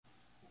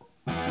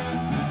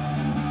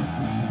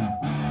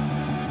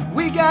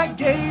got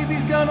Gabe,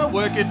 he's gonna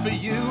work it for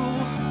you.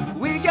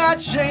 We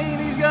got Shane,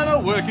 he's gonna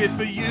work it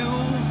for you.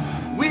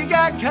 We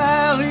got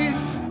Kyle,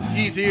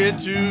 he's here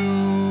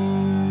too.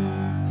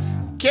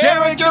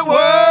 Character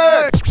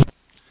work!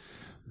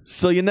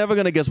 So you're never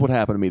going to guess what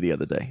happened to me the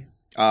other day.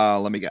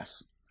 Let me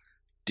guess.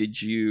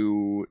 Did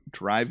you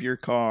drive your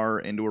car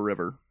into a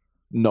river?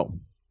 No.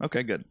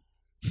 Okay, good.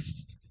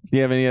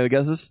 You have any other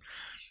guesses?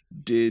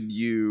 Did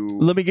you...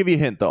 Let me give you a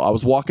hint, though. I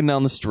was walking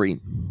down the street.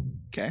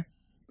 Okay.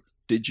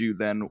 Did you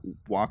then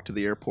walk to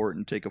the airport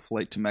and take a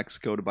flight to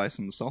Mexico to buy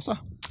some salsa?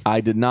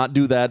 I did not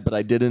do that, but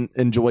I did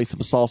enjoy some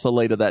salsa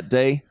later that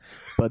day.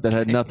 But that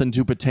had nothing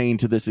to pertain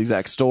to this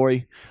exact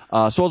story. So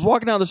I was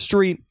walking down the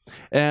street,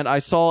 and I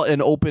saw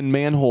an open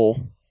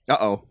manhole.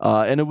 Uh-oh.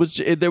 And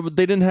they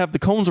didn't have the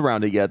cones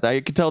around it yet.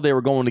 I could tell they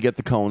were going to get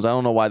the cones. I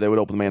don't know why they would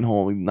open the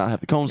manhole and not have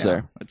the cones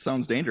there. It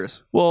sounds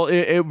dangerous. Well,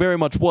 it very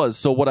much was.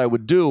 So what I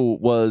would do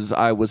was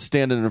I was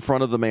standing in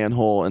front of the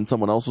manhole, and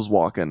someone else was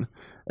walking.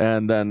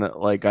 And then,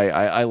 like,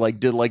 I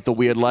did, like, the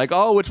weird, like,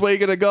 oh, which way are you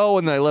going to go?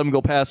 And then I let them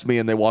go past me,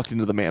 and they walked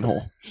into the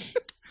manhole.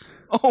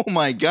 Oh,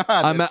 my God.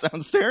 That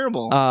sounds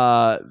terrible.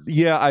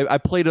 Yeah, I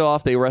played it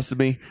off. They arrested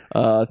me,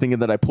 thinking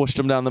that I pushed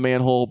them down the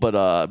manhole. But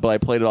I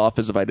played it off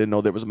as if I didn't know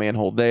there was a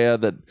manhole there.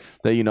 That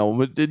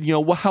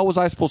how was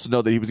I supposed to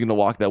know that he was going to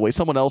walk that way?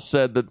 Someone else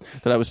said that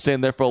I was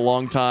standing there for a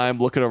long time,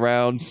 looking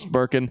around,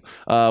 smirking,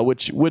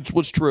 which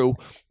was true.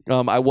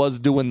 I was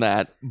doing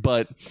that,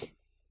 but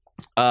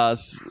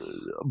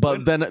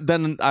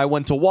then I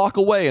went to walk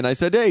away, and I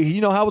said, hey,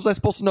 how was I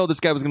supposed to know this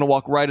guy was going to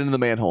walk right into the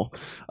manhole?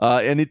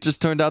 And it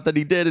just turned out that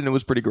he did, and it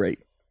was pretty great.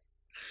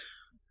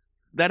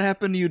 That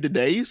happened to you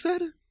today, you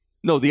said?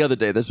 No, the other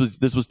day. This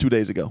was 2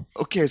 days ago.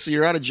 Okay, so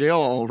you're out of jail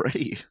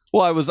already.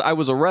 Well, I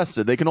was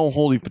arrested. They can only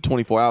hold you for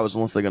 24 hours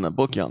unless they're going to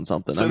book you on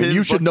something. So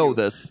you should know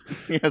this.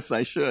 Yes,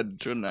 I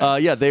should, shouldn't I?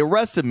 Yeah, they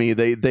arrested me.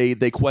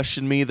 They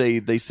questioned me.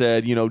 They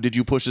said, did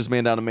you push this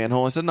man down the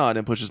manhole? I said, no, I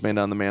didn't push this man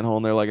down the manhole.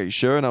 And they're like, are you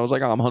sure? And I was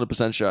like, I'm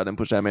 100% sure I didn't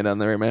push that man down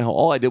the manhole.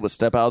 All I did was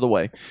step out of the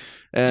way.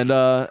 And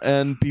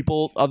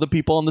other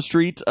people on the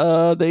street,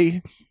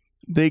 they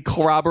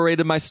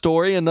corroborated my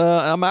story, and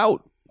I'm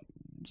out.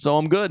 So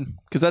I'm good,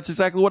 because that's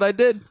exactly what I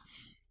did.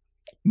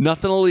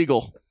 Nothing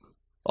illegal.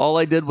 All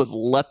I did was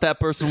let that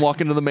person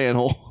walk into the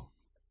manhole.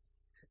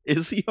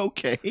 Is he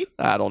okay?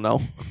 I don't know.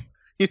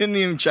 You didn't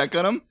even check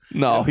on him?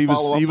 No, he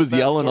was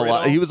yelling a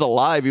lot. He was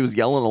alive. He was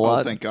yelling a lot.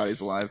 Oh, thank God he's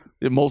alive.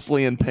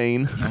 Mostly in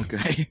pain.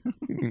 Okay.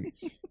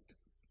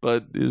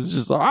 But it was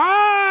just that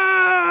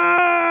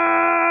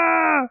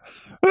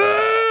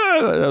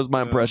was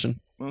my impression.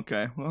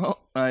 Okay. Well,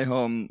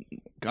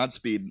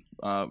 Godspeed.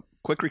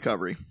 Quick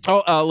recovery.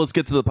 Oh, let's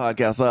get to the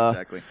podcast.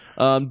 Exactly.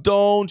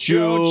 Don't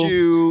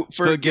you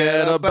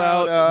forget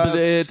about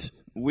it.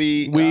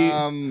 We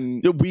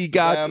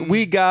got it.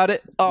 We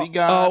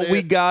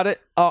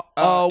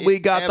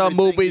got the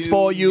movies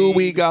for you.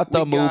 We got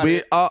the movie.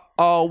 We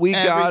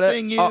got it.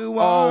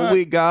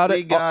 We got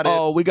it.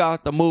 We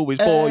got the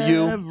movies for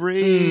you.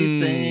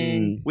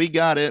 Everything. We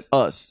got it.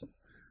 Us.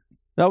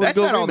 That was a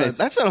good remix.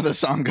 That's not how the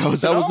song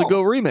goes. That was a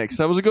good remix.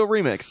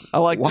 I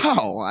liked it.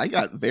 Wow, I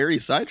got very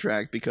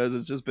sidetracked because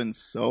it's just been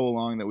so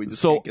long that we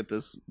just can't get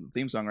this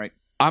theme song right.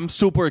 I'm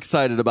super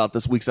excited about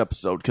this week's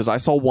episode because I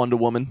saw Wonder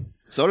Woman.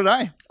 So did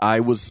I.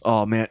 I was,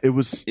 oh man, it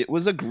was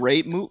a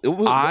great movie.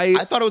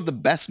 I thought it was the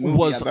best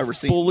movie I've ever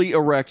seen. Fully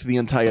erect the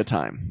entire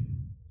time.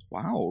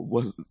 Wow,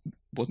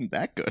 wasn't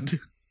that good?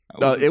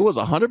 It was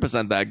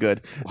 100% that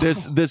good. Wow.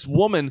 This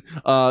woman,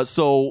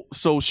 so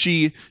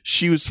she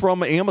was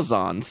from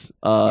Amazon's,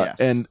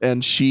 yes.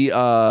 and she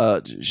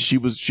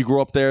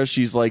grew up there.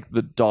 She's like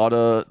the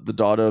daughter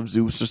of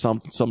Zeus or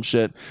some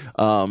shit.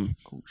 Oh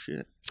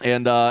shit.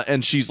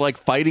 And she's like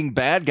fighting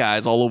bad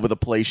guys all over the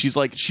place. She's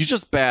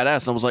just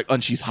badass. And I was like,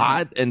 and she's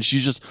hot, and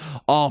she's just,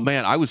 oh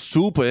man, I was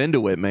super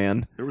into it,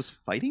 man. There was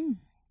fighting?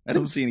 I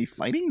didn't see any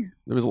fighting.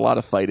 There was a lot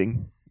of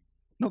fighting.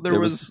 No, there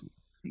was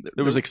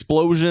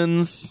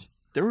explosions.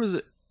 There was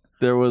a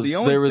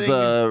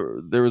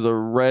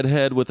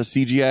redhead with a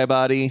CGI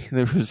body.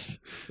 There was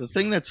the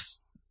thing that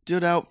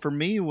stood out for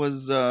me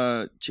was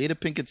Jada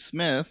Pinkett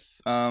Smith.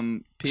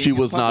 She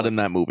was not in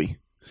that movie.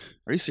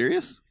 Are you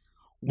serious?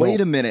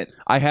 Wait a minute.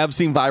 I have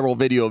seen viral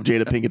video of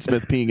Jada Pinkett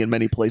Smith peeing in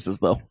many places,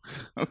 though.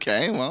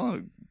 Okay, well,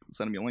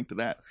 send me a link to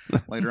that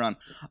later on.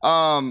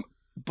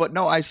 But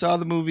no, I saw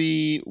the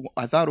movie.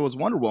 I thought it was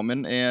Wonder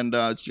Woman, and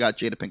it's got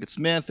Jada Pinkett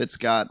Smith. It's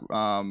got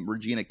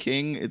Regina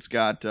King. It's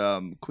got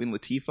Queen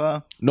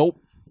Latifah.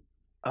 Nope.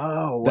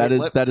 Oh, that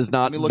is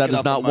not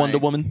Wonder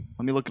Woman.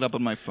 Let me look it up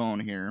on my phone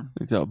here.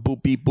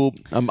 Boop beep boop.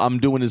 I'm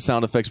doing his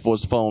sound effects for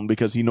his phone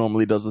because he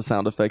normally does the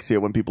sound effects here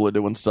when people are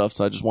doing stuff.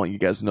 So I just want you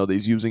guys to know that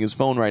he's using his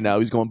phone right now.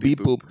 He's going beep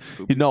boop.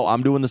 No,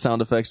 I'm doing the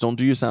sound effects. Don't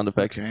do your sound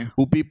effects. Okay.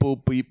 Boop beep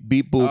boop beep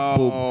beep boop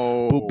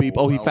boop boop beep.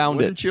 Oh, he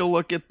found it. Wouldn't you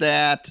look at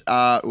that?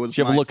 It was. Did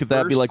you ever look at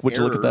that? Be like, would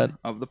you look at that?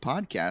 Of the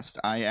podcast,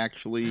 I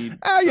actually.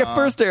 Your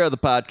first error of the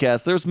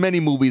podcast. There's many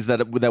movies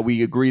that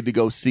we agreed to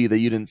go see that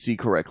you didn't see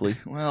correctly.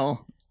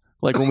 Well.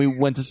 Like when we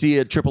went to see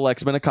a Triple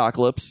X-Men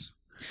Apocalypse.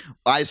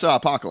 I saw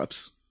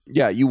Apocalypse.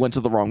 Yeah, you went to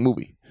the wrong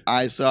movie.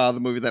 I saw the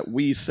movie that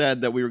we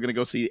said that we were going to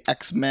go see,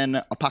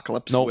 X-Men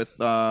Apocalypse, Nope. with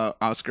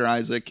Oscar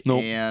Isaac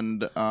Nope.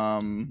 and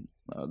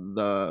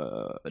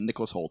the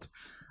Nicholas Hoult.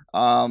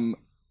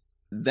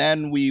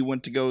 Then we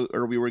went to go,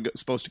 or we were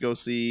supposed to go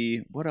see.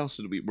 What else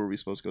were we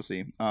supposed to go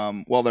see?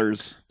 Well,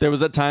 There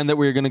was that time that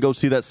we were going to go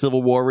see that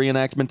Civil War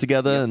reenactment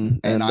together, and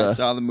I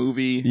saw the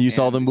movie. you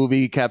saw the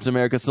movie Captain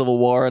America: Civil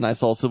War, and I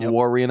saw Civil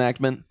War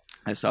reenactment.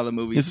 I saw the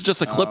movie. This is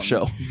just a clip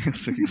show.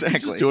 Exactly.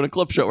 Just doing a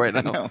clip show right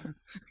I now. know.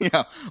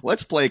 Yeah,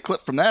 let's play a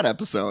clip from that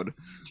episode.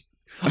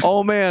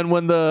 Oh man,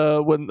 when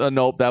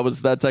nope,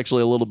 that's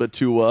actually a little bit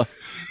too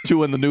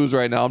in the news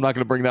right now. I'm not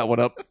going to bring that one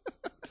up.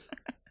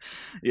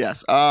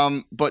 Yes.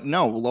 But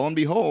no, lo and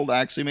behold, I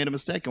actually made a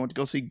mistake. I went to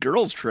go see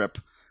Girls Trip.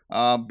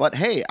 But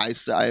hey,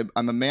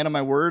 I'm a man of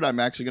my word. I'm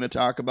actually going to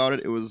talk about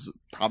it. It was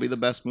probably the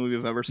best movie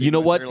I've ever seen. You know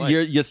in my what? entire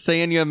life. You're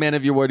saying you're a man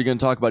of your word. You're going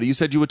to talk about it. You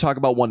said you would talk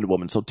about Wonder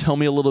Woman. So tell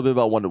me a little bit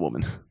about Wonder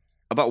Woman.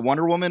 About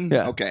Wonder Woman?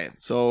 Yeah. Okay.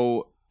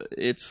 So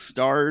it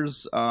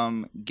stars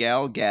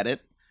Gal Gadot.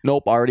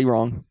 Nope, already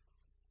wrong.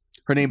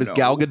 Her name is No.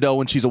 Gal Gadot,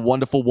 and she's a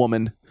wonderful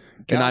woman.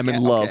 And I'm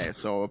in love. Okay,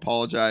 so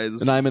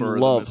apologize And I'm in for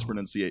love. the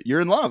mispronunciation.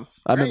 You're in love.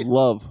 I'm Great. in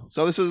love.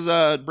 So this is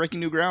breaking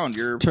new ground.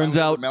 You're Turns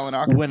finally out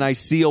Melanoc. when I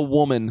see a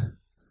woman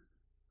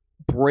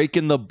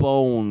breaking the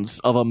bones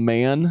of a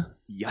man,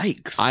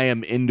 Yikes. I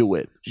am into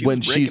it. She when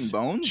was breaking she's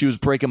bones? she was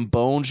breaking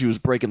bones, she was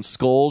breaking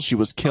skulls, she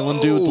was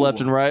killing dudes Oh. left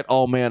and right.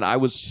 Oh man, I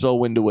was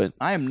so into it.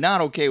 I am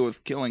not okay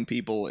with killing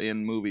people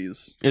in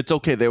movies. It's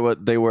okay. They were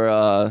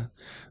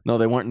no,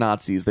 they weren't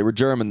Nazis. They were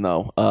German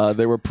though.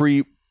 They were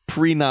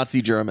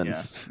pre-Nazi Germans.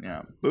 Yes,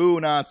 yeah. Boo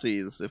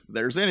Nazis. If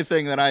there's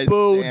anything that I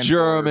Boo stand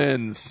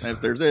Germans. for,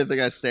 if there's anything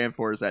I stand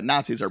for, is that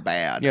Nazis are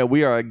bad. Yeah,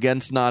 we are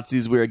against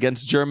Nazis. We're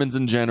against Germans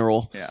in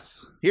general.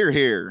 Yes.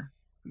 Here.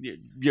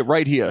 Yeah,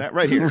 right here.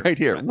 Right here. right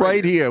here.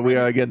 Right here. We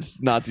are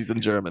against Nazis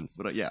and Germans.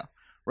 But yeah,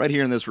 right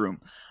here in this room.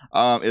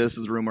 This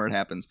is the room where it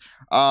happens.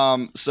 So I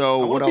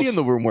what want to else? be in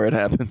the room where it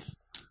happens.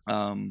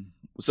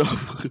 So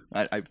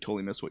I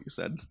totally missed what you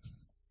said.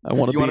 I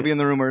want You want to be in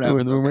the room where it happens. We're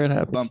in the room where it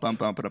happens.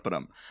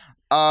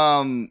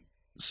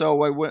 So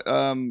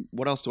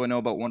what else do I know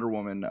about Wonder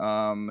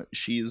Woman?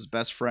 She's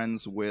best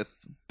friends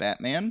with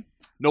Batman.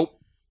 Nope.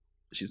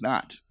 She's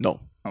not.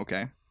 No.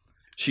 Okay.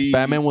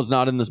 Batman was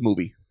not in this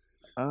movie.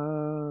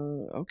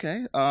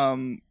 Okay.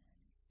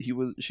 She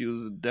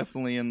was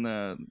definitely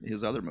in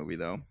his other movie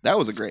though. That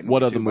was a great movie.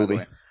 What other too, by the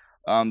movie?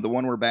 way. The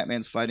one where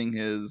Batman's fighting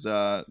his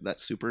that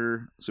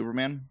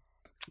Superman.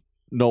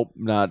 Nope.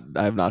 I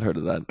have not heard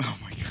of that. Oh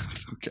my god.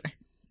 Okay.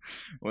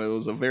 Well, it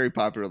was a very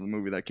popular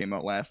movie that came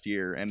out last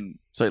year, and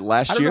So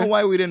last I don't year know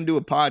why we didn't do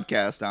a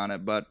podcast on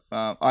it, but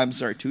I'm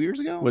sorry, 2 years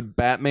ago. when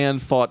Batman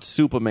fought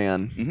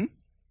Superman,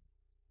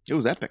 It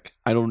was epic.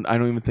 I don't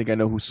even think I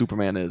know who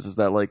Superman is. Is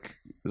that like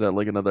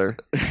another?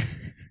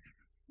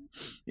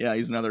 Yeah,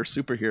 he's another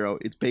superhero.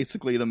 It's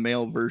basically the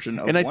male version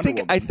of And I Wonder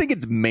think Woman.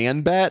 it's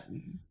Man Bat.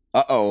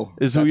 Uh-oh.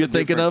 Is who you're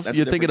thinking of?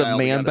 You're thinking of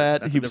Man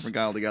Bat? That's He a was- different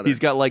guy altogether. He's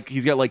got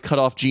like cut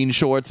off jean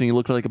shorts and he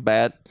looked like a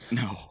bat.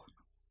 No.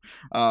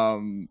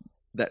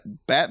 That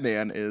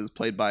Batman is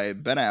played by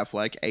Ben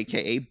Affleck,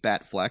 aka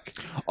Batfleck.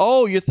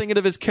 Oh, you're thinking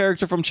of his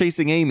character from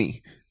Chasing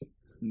Amy.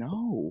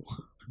 No.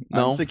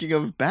 No? I'm thinking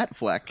of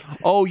Batfleck.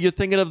 Oh, you're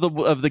thinking of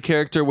the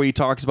character where he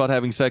talks about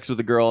having sex with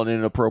a girl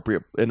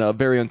in a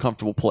very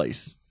uncomfortable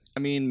place,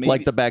 I mean, maybe,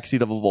 like the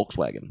backseat of a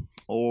Volkswagen.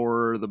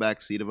 or the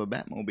backseat of a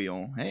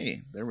Batmobile.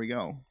 Hey, there we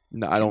go.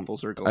 No, Came full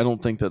circle. I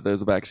don't think that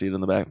there's a backseat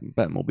in the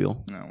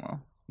Batmobile. Oh,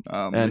 well.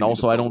 And Maybe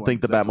also, the I don't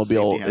think the that's a safety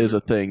Batmobile is a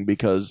hazard. thing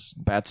because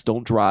bats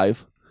don't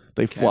drive;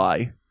 they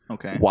fly.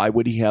 Okay. Why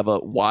would he have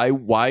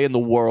why in the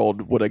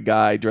world would a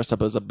guy dressed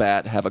up as a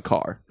bat have a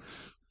car?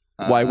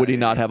 Why would he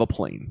not have a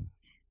plane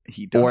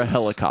He does. or a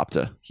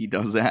helicopter? He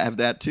does have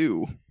that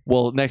too.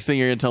 Well, next thing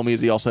you're gonna tell me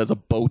is he also has a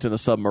boat and a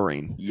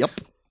submarine.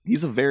 Yep.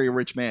 He's a very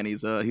rich man.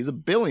 He's a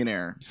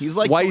billionaire. He's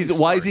like Why Tony is he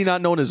Stark.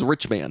 not known as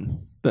Rich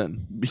Man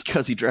then?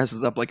 Because he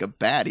dresses up like a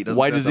bat. He doesn't.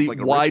 Why dress does he? Up like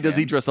a Why rich does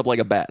he man. dress up like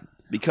a bat?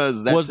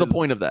 Because that's What's the his-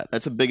 point of that?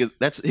 That's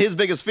his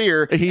biggest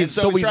fear. and He's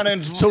trying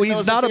to so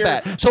he's not a fear.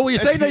 bat. So you're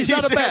saying that he's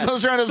not a bat.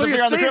 He's trying to So you're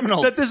fear on the saying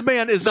criminals. that this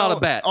man is not a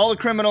bat. All the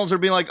criminals are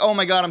being like, "Oh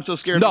my god, I'm so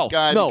scared of No, this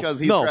guy no, because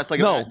he's no, dressed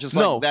like a no, bat." Just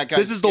no. like that guy.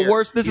 This is the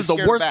worst. This is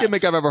the worst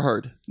gimmick I've ever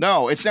heard.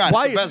 No, it's not.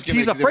 Why It's the best gimmick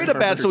he's afraid of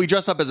bats, so he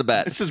dressed up as a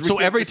bat. This is So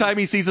every ridiculous. time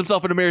he sees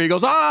himself in the mirror, he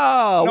goes,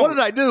 "Ah, No. what did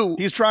I do?"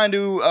 He's trying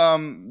to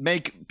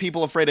make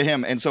people afraid of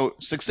him, and so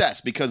success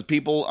because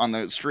people on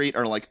the street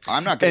are like,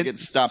 "I'm not going to And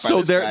get stopped by so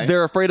this they're guy."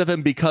 they're afraid of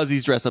him because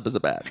he's dressed up as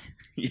a bat.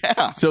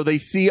 Yeah, So they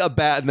see a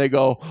bat and they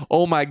go,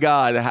 "Oh my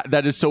god,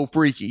 that is so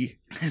freaky."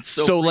 it's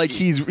So like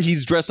freaky.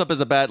 he's dressed up as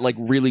a bat like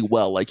really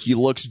well, like he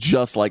looks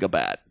just like a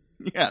bat,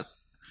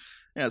 yes,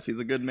 he's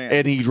a good man.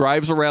 and he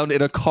drives around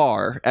in a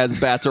car as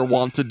bats are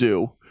wont to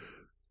do.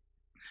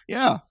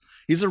 Yeah,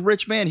 he's a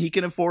rich man. He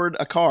can afford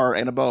a car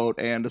and a boat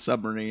and a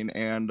submarine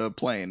and a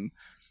plane.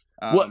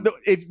 Well,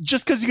 if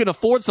just because you can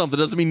afford something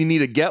doesn't mean you need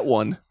to get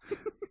one.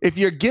 If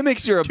your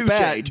gimmicks you're a Touche,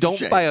 bat, don't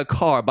touche. buy a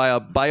car, buy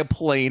a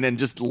plane, and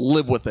just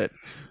live with it.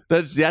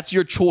 That's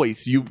your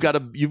choice. You've got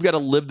to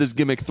live this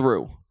gimmick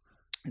through.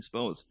 I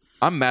suppose.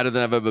 I'm madder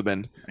than I've ever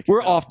been. I can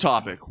We're tell. off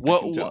topic.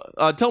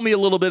 Tell me a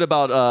little bit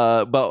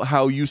about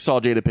how you saw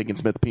Jada Pinkett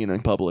Smith peeing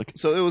in public.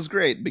 So it was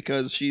great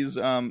because she's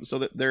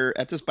they're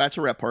at this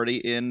bachelorette party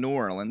in New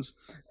Orleans,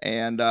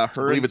 and I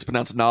believe it's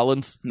pronounced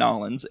Nolans.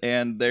 Nolans,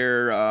 and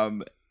they're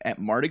at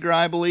Mardi Gras,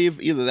 I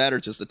believe. Either that or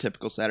just a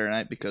typical Saturday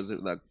night because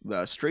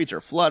the streets are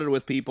flooded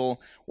with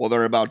people. Well,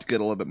 they're about to get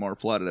a little bit more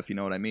flooded, if you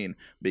know what I mean.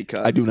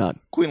 Because I do not.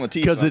 Queen Latifah,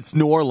 Because it's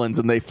New Orleans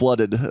and they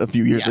flooded a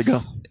few years ago.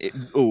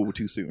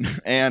 Too soon.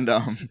 And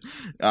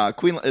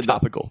Queen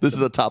Topical. This is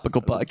a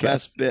topical podcast.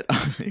 Best bit,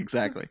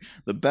 exactly.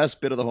 The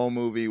best bit of the whole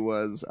movie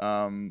was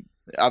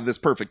of this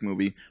perfect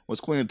movie was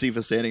Queen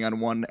Latifah standing on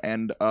one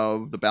end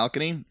of the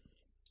balcony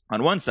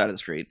on one side of the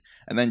street,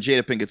 and then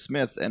Jada Pinkett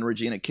Smith and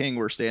Regina King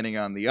were standing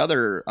on the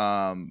other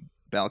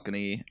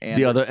balcony. And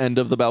the other end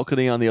of the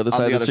balcony on the other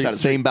side of the street.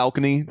 Same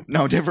balcony.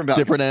 No, different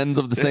balcony. Different ends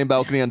of the same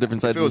balcony on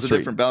different sides of the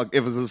street. If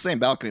it was the same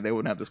balcony, they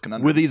wouldn't have this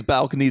conundrum. Were these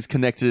balconies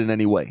connected in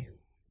any way?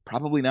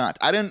 Probably not.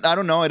 I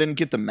don't know. I didn't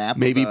get the map.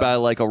 Maybe by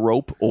like a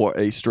rope or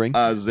a string.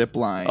 Zip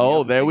line. Oh,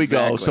 yep, there we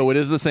exactly. go. So it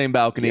is the same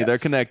balcony. Yes. They're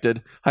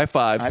connected. High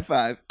five. High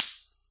five.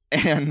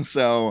 And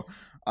so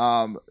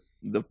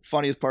the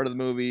funniest part of the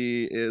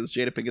movie is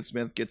Jada Pinkett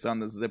Smith gets on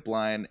the zip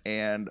line,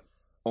 and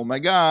oh my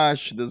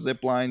gosh, the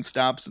zip line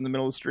stops in the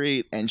middle of the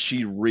street, and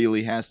she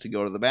really has to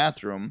go to the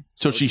bathroom.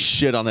 So she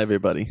shit on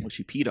everybody. Well,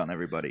 she peed on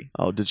everybody.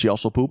 Oh, did she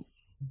also poop?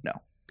 No.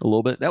 A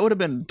little bit? That would have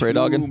been Prey too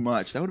dogging?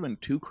 much. That would have been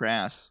too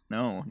crass.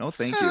 No,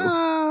 thank you.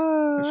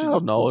 I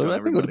don't know. I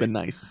think it would have been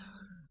nice.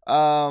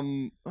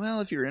 Well,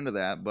 if you're into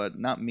that, but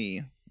not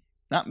me.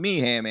 Not me,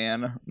 hey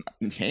man.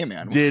 Hey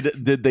man.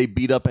 Did they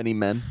beat up any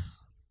men?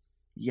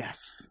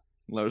 Yes.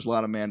 There's a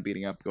lot of man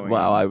beating up going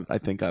Wow, on. I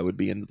think I would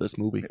be into this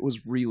movie. It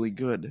was really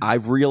good.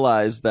 I've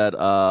realized that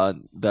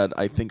that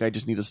I think I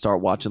just need to start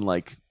watching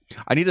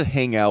I need to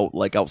hang out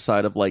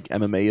outside of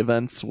MMA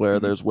events where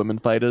there's women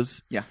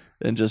fighters. Yeah.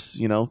 And just,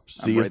 see right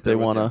if they there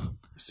with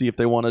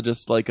want to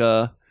just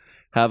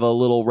have a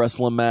little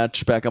wrestling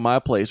match back at my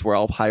place where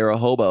I'll hire a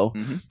hobo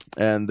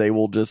and they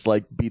will just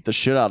beat the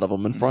shit out of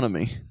them in front of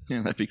me.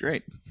 Yeah, that'd be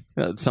great.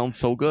 Yeah, it sounds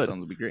so good.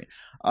 Sounds would be great.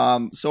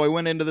 So I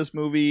went into this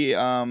movie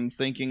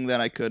thinking that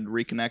I could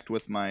reconnect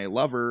with my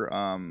lover,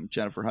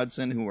 Jennifer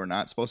Hudson, who we're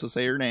not supposed to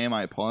say her name.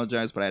 I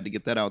apologize, but I had to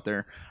get that out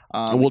there.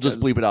 We'll just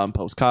bleep it out in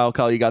post.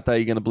 Kyle, you got that?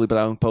 You going to bleep it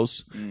out in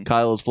post?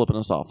 Kyle is flipping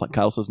us off.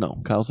 Kyle says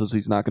no. Kyle says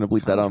he's not going to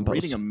bleep that out in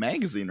post. Reading a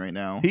magazine right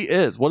now. He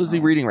is. What is he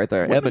reading right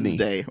there? Women's Ebony.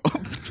 Day.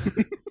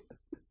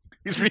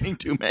 He's reading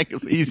 2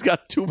 magazines. He's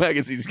got 2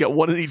 magazines. He's got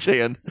one in each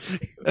hand.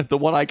 The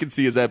one I can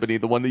see is Ebony.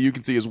 The one that you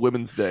can see is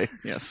Women's Day.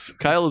 Yes.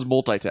 Kyle is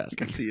multitasking.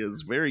 Yes, he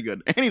is very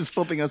good. And he's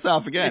flipping us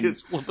off again. He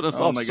is flipping us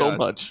off so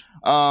much.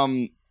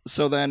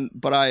 So then,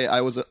 but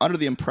I was under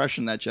the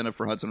impression that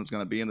Jennifer Hudson was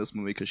going to be in this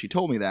movie because she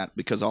told me that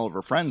because all of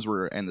her friends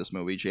were in this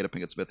movie, Jada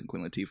Pinkett Smith and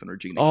Queen Latifah and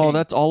Regina King. Oh,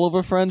 that's all of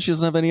her friends? She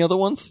doesn't have any other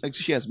ones?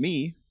 She has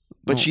me,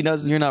 but she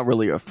doesn't. You're not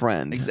really a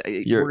friend.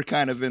 Exactly. You're- We're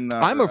kind of in the...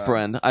 I'm a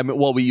friend.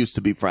 Well, we used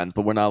to be friends,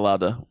 but we're not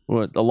allowed to.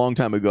 A long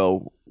time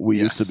ago, we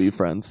used to be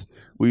friends.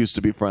 We used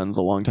to be friends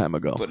a long time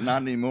ago. But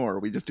not anymore.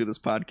 We just do this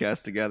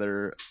podcast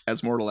together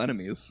as mortal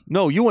enemies.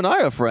 No, you and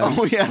I are friends.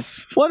 Oh,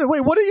 yes. What?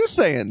 Wait, what are you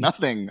saying?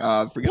 Nothing.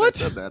 Forget What? I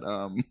said that.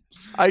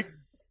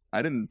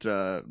 I didn't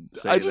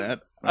say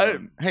that.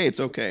 Hey, it's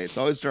okay. It's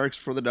always dark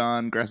for the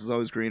dawn. Grass is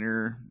always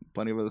greener.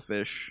 Plenty of other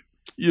fish.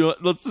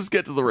 Let's just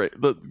get to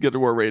let's get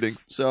to our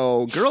ratings.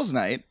 So, girls'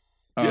 night,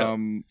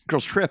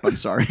 girls' trip. I'm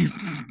sorry,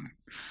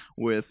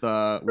 with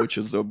which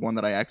is the one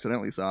that I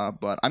accidentally saw.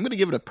 But I'm gonna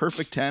give it a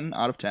perfect 10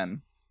 out of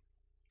 10.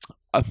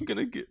 I'm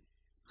gonna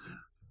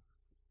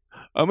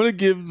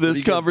give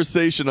this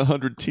conversation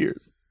 100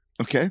 tears.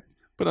 Okay.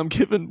 But I'm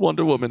giving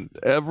Wonder Woman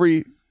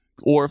every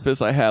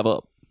orifice I have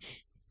up.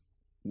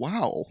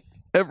 Wow.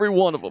 Every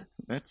one of them.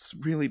 That's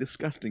really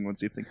disgusting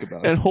once you think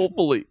about And it.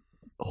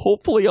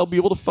 hopefully I'll be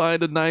able to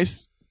find a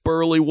nice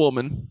burly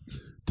woman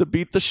to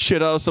beat the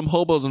shit out of some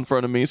hobos in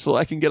front of me so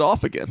I can get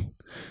off again.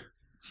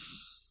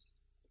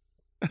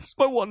 That's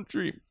my one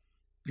dream.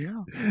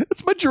 Yeah.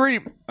 That's my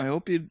dream. I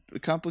hope you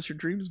accomplish your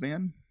dreams,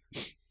 man.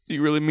 Do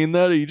you really mean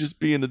that? Or are you just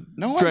trying I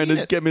mean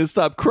to it. get me to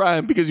stop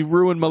crying because you've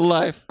ruined my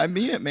life? I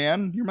mean it,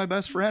 man. You're my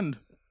best friend.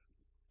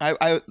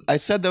 I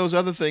said those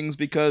other things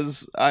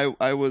because I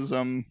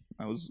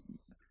was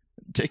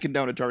taken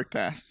down a dark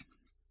path,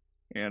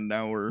 and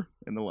now we're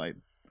in the light,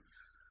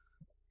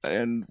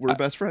 and we're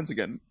best friends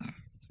again.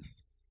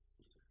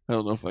 I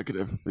don't know if I could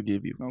ever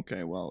forgive you.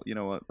 Okay, well, you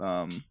know what?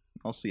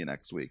 I'll see you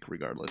next week.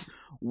 Regardless,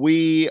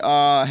 we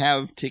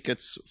have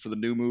tickets for the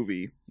new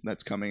movie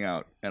that's coming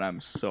out, and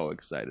I'm so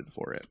excited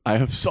for it. I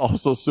am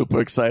also super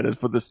excited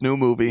for this new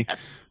movie.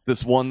 Yes,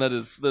 This one that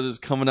is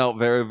coming out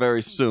very,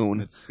 very soon.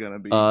 it's gonna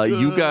be.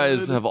 You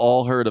guys have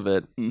all heard of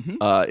it. Mm-hmm.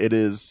 It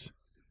is.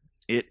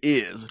 It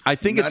is. I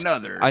think it's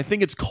another. I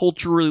think it's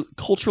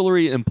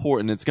culturally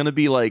important. It's going to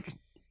be like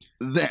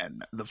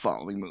Then the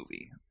following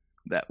movie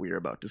that we are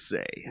about to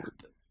say.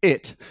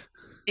 It.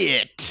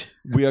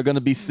 We are going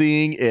to be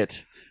seeing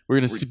it. We're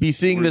going to be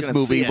seeing we're this gonna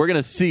movie. see it. We're going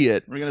to see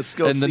it. We're gonna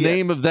go And the see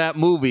name of that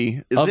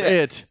movie Is of It.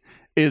 it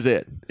is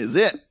it. Is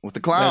it with the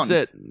clown?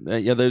 That's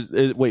it.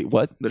 Yeah. Wait,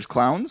 what? There's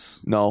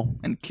clowns No.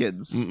 and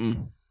kids.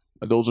 Mm-mm.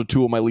 Those are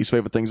two of my least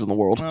favorite things in the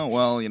world. Oh,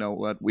 well, you know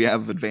what? We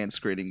have advanced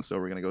screenings, so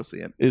we're gonna go see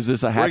it. Is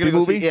this a We're happy gonna go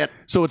movie? see it.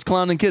 So it's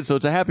clown and kids. So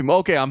it's a happy.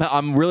 Okay,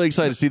 I'm really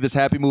excited to see this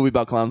happy movie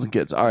about clowns and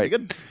kids. All right,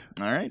 Good.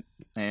 All right.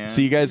 And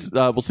see you guys.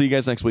 We'll see you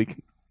guys next week.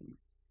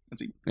 Let's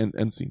see.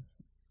 And see.